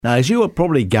Now, as you will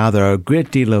probably gather, a great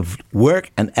deal of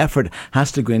work and effort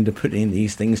has to go into putting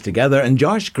these things together. And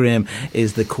Josh Graham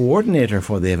is the coordinator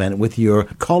for the event with your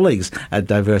colleagues at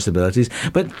Diverse Abilities.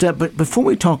 But before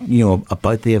we talk,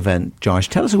 about the event, Josh,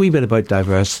 tell us a wee bit about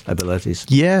Diverse Abilities.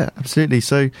 Yeah, absolutely.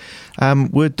 So,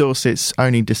 we're Dorset's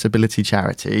only disability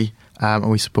charity.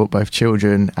 And we support both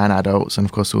children and adults and,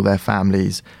 of course, all their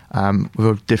families with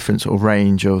a different sort of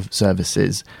range of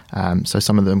services. So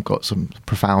some of them got some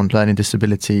profound learning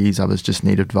disabilities, others just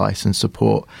need advice and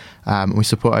support. And we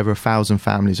support over 1,000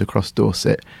 families across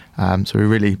Dorset. So we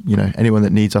really, anyone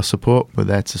that needs our support, we're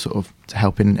there to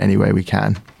help in any way we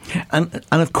can. And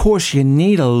of course, you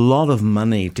need a lot of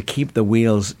money to keep the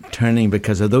wheels turning,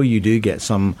 because although you do get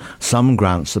some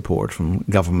grant support from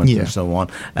government and so on,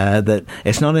 that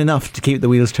it's not enough to keep the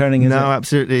wheels turning, is it? No,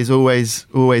 absolutely. It's always,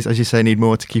 as you say, need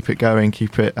more to keep it going,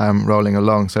 keep it rolling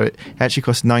along. So it actually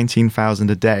costs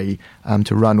 $19,000 a day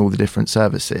to run all the different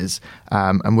services.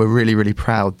 And we're really, really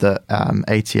proud that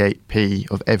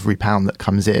 88p of every pound that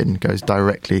comes in goes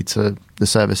directly to the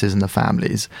services and the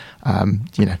families,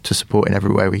 to support in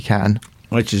every way we can.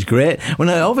 Which is great. Well,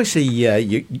 now, obviously,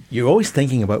 you're always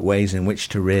thinking about ways in which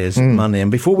to raise money. And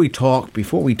before we talk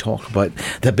about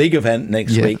the big event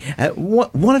next week,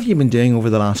 what have you been doing over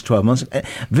the last 12 months?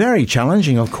 Very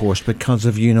challenging, of course, because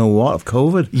of of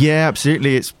COVID. Yeah,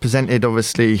 absolutely. It's presented,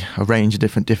 obviously, a range of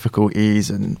different difficulties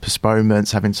and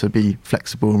postponements, having to be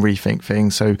flexible and rethink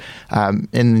things. So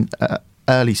in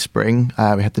early spring,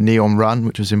 we had the Neon Run,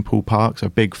 which was in Poole Park, so a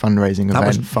big fundraising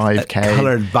event, 5K.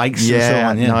 Coloured bikes and so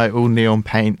on. Yeah, all neon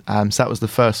paint. So that was the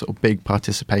first sort of big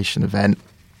participation event.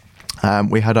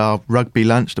 We had our rugby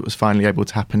lunch that was finally able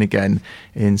to happen again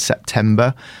in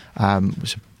September, which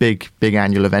is a big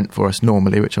annual event for us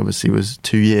normally, which obviously was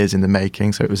 2 years in the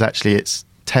making. So it was actually its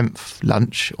 10th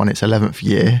lunch on its 11th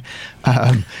year.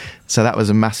 So that was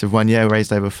a massive one. Yeah, we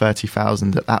raised over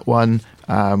 30,000 at that one.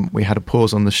 We had a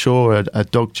Pause on the Shore, a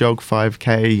dog jog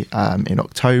 5K in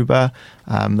October.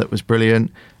 That was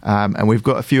brilliant. And we've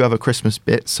got a few other Christmas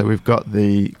bits. So we've got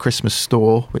the Christmas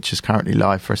store, which is currently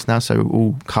live for us now. So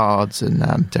all cards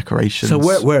and decorations. So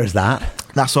where is that?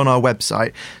 That's on our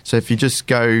website. So if you just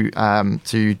go to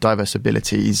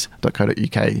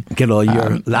diverseabilities.co.uk. Get all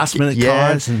your last minute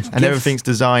cards and gifts. Everything's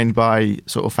designed by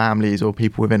sort of families or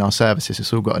people within our services.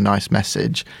 It's all got a nice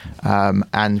message.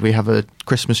 And we have a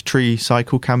Christmas tree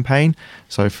cycle campaign.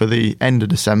 So for the end of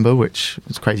December, which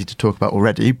is crazy to talk about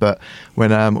already, but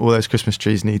when all those Christmas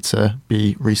trees need to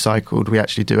be recycled, we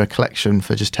actually do a collection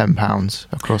for just £10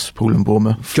 across Poole and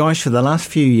Bournemouth. Josh, for the last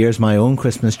few years, my own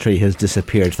Christmas tree has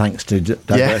disappeared thanks to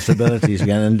Diverse Abilities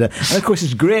again. And of course,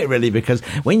 it's great, really, because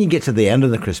when you get to the end of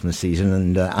the Christmas season,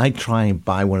 and I try and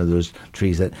buy one of those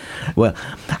trees that, well,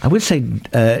 I would say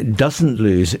doesn't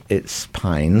lose its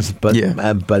pines, but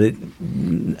it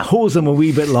holds them a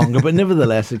wee bit longer. But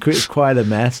nevertheless, it creates quite a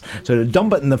mess. So to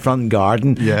dump it in the front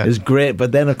garden is great.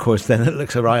 But then, of course, then it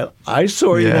looks a right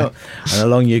eyesore, and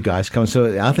along you guys come.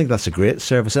 So I think that's a great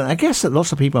service. And I guess that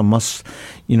lots of people must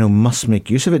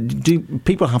make use of it. Do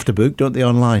people have to book, don't they,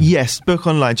 online? Yes, book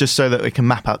online, just so that we can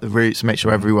map out the routes and make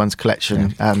sure everyone's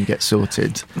collection gets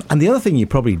sorted. And the other thing you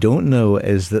probably don't know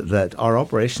is that our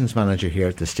operations manager here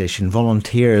at the station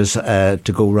volunteers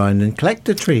to go round and collect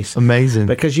the trees. Amazing.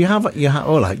 Because you have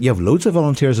loads of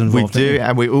volunteers involved. We do,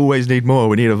 and we always need more.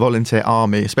 We need a volunteer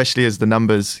army, especially as the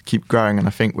numbers keep growing. And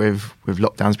I think with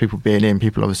lockdowns, people being in,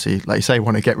 people obviously, like you say,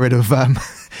 want to get rid of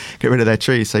their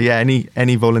trees. So yeah,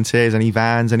 any volunteers, any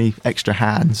vans, any extra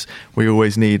hands, we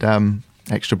always need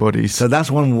extra bodies. So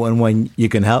that's one way you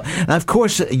can help. And of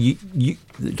course,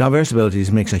 Diverse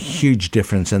Abilities makes a huge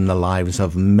difference in the lives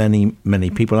of many, many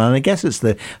people. And I guess it's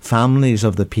the families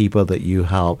of the people that you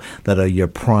help that are your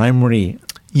primary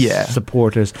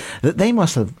supporters. That they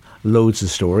must have loads of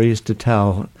stories to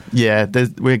tell. Yeah,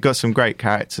 we've got some great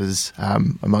characters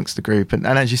amongst the group. And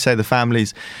as you say, the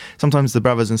families, sometimes the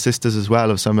brothers and sisters as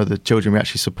well of some of the children we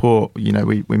actually support,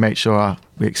 we make sure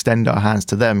we extend our hands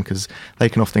to them, because they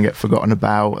can often get forgotten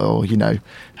about or,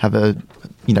 have a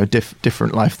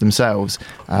different life themselves.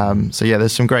 So yeah,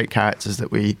 there's some great characters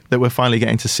that we're finally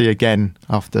getting to see again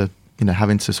after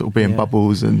having to sort of be in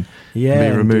bubbles and be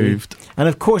removed. Indeed. And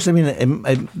of course, the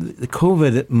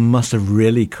COVID must have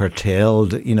really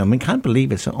curtailed, can't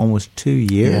believe it's almost 2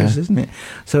 years, isn't it?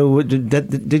 So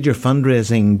did your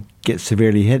fundraising get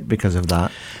severely hit because of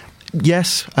that?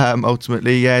 Yes,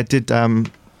 ultimately, it did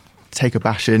take a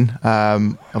bashing,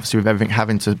 obviously with everything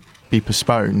having to be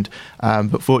postponed,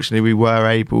 but fortunately we were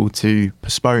able to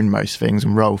postpone most things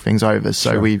and roll things over.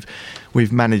 So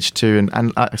we've managed to,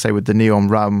 and like I say, with the Neon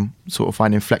Run, sort of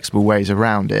finding flexible ways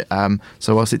around it.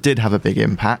 So whilst it did have a big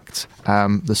impact,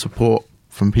 the support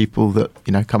from people that,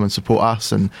 you know, come and support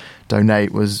us and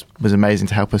donate was amazing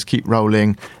to help us keep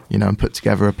rolling, you know, and put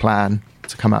together a plan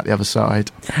to come out the other side.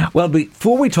 Well,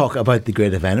 before we talk about the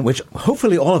great event, which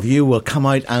hopefully all of you will come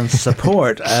out and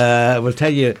support, we'll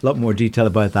tell you a lot more detail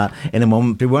about that in a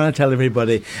moment. We want to tell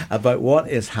everybody about what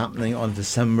is happening on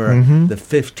December the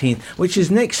 15th, which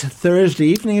is next Thursday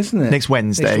evening, isn't it? Next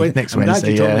Wednesday. Next I'm glad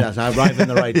Wednesday, you told me that. I arrived on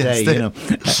the right day. You know.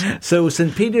 So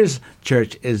St. Peter's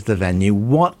Church is the venue.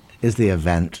 What is the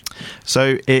event?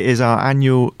 So it is our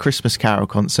annual Christmas Carol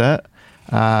concert.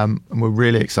 And we're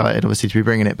really excited, obviously, to be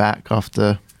bringing it back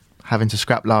after having to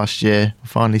scrap last year.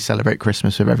 Finally celebrate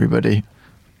Christmas with everybody.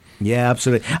 Yeah,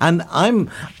 absolutely. And I'm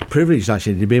privileged,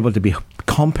 actually, to be able to be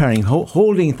comparing,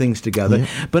 holding things together.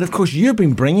 Yeah. But, of course, you've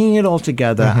been bringing it all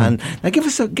together. And now give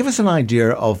us an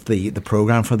idea of the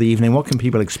programme for the evening. What can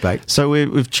people expect? So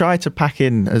we've tried to pack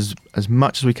in as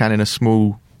much as we can in a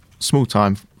small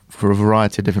time for a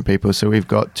variety of different people. So we've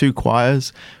got 2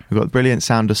 choirs. We've got Brilliant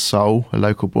Sound of Soul, a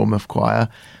local Bournemouth choir,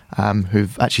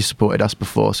 who've actually supported us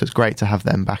before, so it's great to have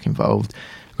them back involved.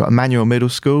 We've got Emmanuel Middle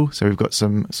School, so we've got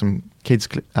some kids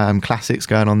classics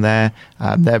going on there.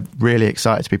 They're really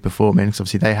excited to be performing, because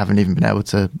obviously they haven't even been able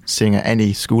to sing at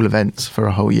any school events for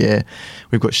a whole year.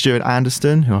 We've got Stuart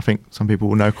Anderson, who I think some people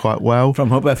will know quite well.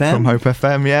 From Hope FM? From Hope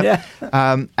FM, yeah.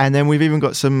 And then we've even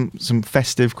got some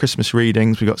festive Christmas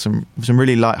readings. We've got some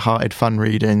really light-hearted, fun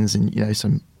readings, and, you know,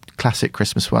 some classic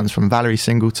Christmas ones from Valerie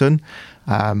Singleton,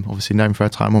 obviously known for her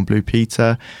time on Blue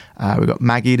Peter. We've got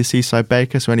Maggie, the Seaside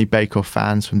Baker, so any Bake Off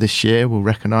fans from this year will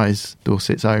recognise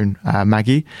Dorset's own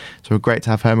Maggie. So we're great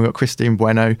to have her. And we've got Christine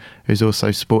Bueno, who's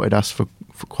also supported us for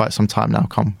quite some time now,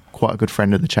 quite a good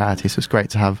friend of the charity, so it's great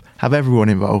to have everyone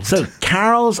involved. So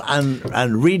carols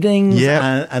and readings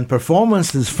and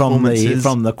performances from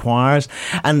the choirs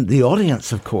and the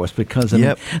audience, of course, because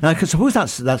now I suppose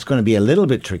that's going to be a little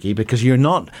bit tricky, because you're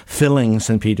not filling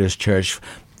St. Peter's Church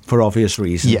for obvious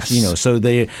reasons. Yes. You know, so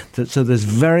there's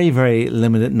very, very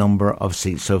limited number of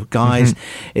seats. So guys,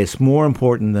 it's more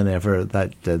important than ever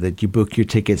that you book your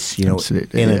tickets, you know,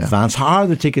 in advance. How are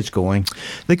the tickets going?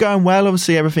 They're going well,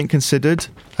 obviously, everything considered.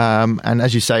 And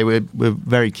as you say, we're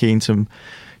very keen to,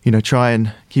 you know, try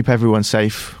and keep everyone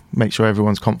safe, make sure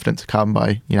everyone's confident to come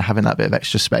by, you know, having that bit of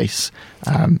extra space.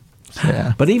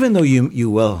 Yeah. But even though you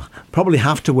will probably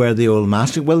have to wear the old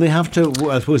mask, will they have to?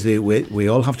 I suppose we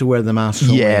all have to wear the masks.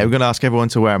 Yeah, we're going to ask everyone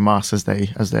to wear a mask as they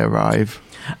arrive.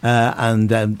 And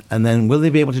then will they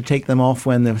be able to take them off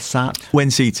when they're sat?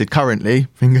 When seated, currently,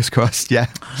 fingers crossed, yeah.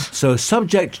 So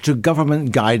subject to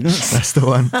government guidance. That's the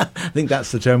one. I think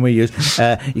that's the term we use.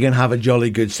 You can have a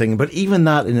jolly good singing, but even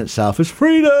that in itself is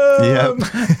freedom. Yep.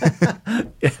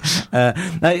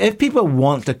 Now, if people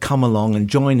want to come along and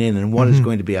join in what is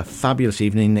going to be a fabulous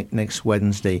evening next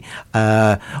Wednesday,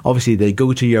 obviously they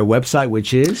go to your website,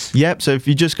 which is? Yep, so if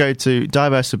you just go to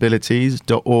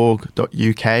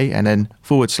diverseabilities.org.uk and then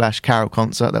 /Carol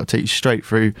concert, that'll take you straight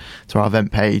through to our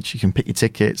event page. You can pick your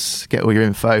tickets, get all your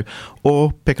info,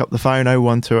 or pick up the phone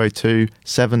 01202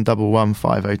 711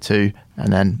 502,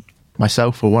 and then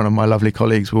myself or one of my lovely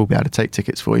colleagues will be able to take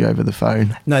tickets for you over the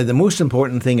phone. Now, the most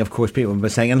important thing, of course, people have been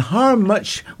saying, and how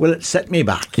much will it set me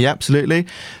back? Yeah, absolutely.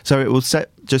 So it will set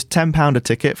just £10 a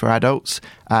ticket for adults,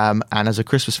 and as a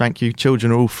Christmas thank you,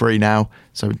 children are all free now,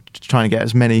 so trying to get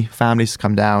as many families to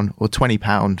come down, or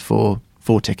 £20 for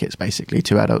 4 tickets, basically,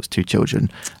 2 adults, 2 children.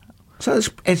 So it's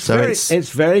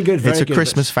very good. It's a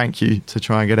Christmas thank you to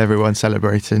try and get everyone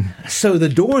celebrating. So the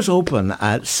doors open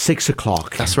at 6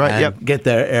 o'clock. That's right. Yep. Get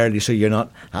there early so you're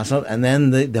not hassled, and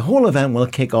then the whole event will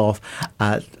kick off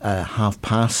at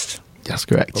past. That's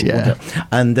correct. Yeah.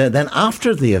 And then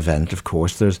after the event, of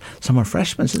course, there's some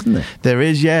refreshments, isn't there? There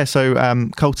is. Yeah. So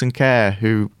Colton Care,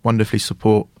 who wonderfully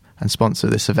support and sponsor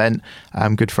this event,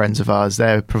 good friends of ours,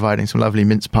 they're providing some lovely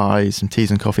mince pies, some teas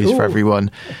and coffees for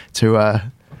everyone to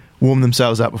warm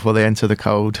themselves up before they enter the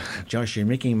cold. Josh, you're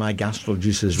making my gastro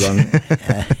juices run.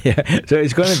 So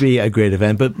it's going to be a great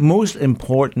event. But most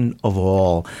important of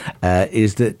all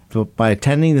is that by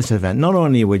attending this event, not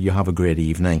only will you have a great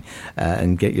evening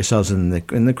and get yourselves in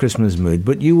the Christmas mood,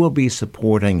 but you will be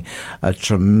supporting a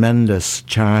tremendous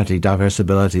charity, Diverse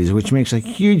Abilities, which makes a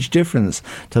huge difference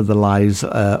to the lives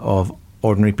of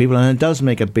ordinary people. And it does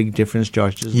make a big difference,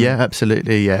 Josh, doesn't it? Yeah,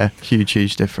 absolutely. Yeah,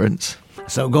 huge difference.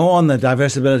 So go on the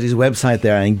Diverse Abilities website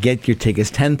there and get your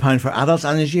tickets. £10 for adults,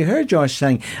 and as you heard Josh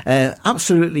saying,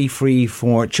 absolutely free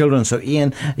for children. So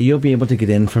Ian, you'll be able to get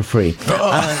in for free.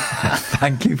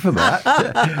 Thank you for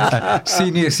that.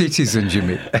 Senior citizens, you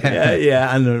mean?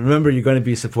 Yeah, and remember, you're going to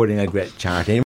be supporting a great charity.